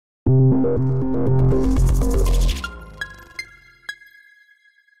You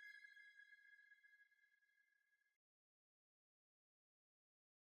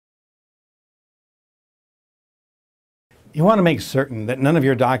want to make certain that none of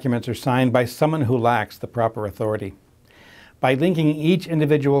your documents are signed by someone who lacks the proper authority. By linking each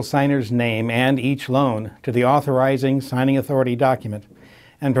individual signer's name and each loan to the authorizing signing authority document,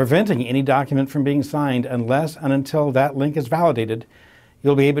 and preventing any document from being signed unless and until that link is validated,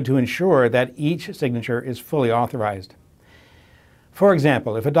 you'll be able to ensure that each signature is fully authorized. For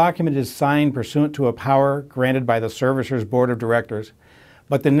example, if a document is signed pursuant to a power granted by the servicer's board of directors,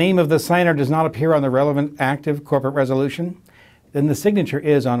 but the name of the signer does not appear on the relevant active corporate resolution, then the signature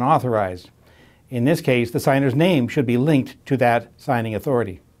is unauthorized. In this case, the signer's name should be linked to that signing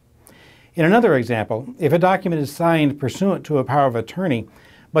authority. In another example, if a document is signed pursuant to a power of attorney,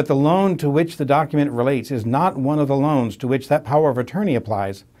 but the loan to which the document relates is not one of the loans to which that power of attorney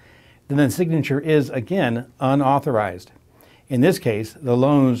applies, then the signature is again unauthorized. In this case, the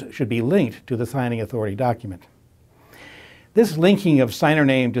loans should be linked to the signing authority document. This linking of signer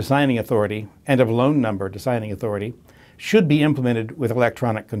name to signing authority and of loan number to signing authority should be implemented with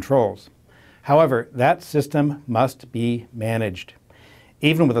electronic controls. However, that system must be managed.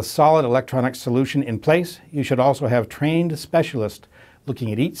 Even with a solid electronic solution in place, you should also have trained specialists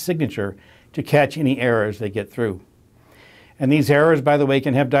looking at each signature to catch any errors they get through. And these errors, by the way,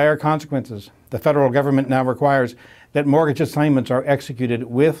 can have dire consequences. The federal government now requires that mortgage assignments are executed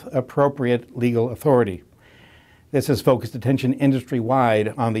with appropriate legal authority. This has focused attention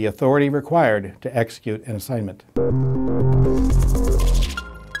industry-wide on the authority required to execute an assignment.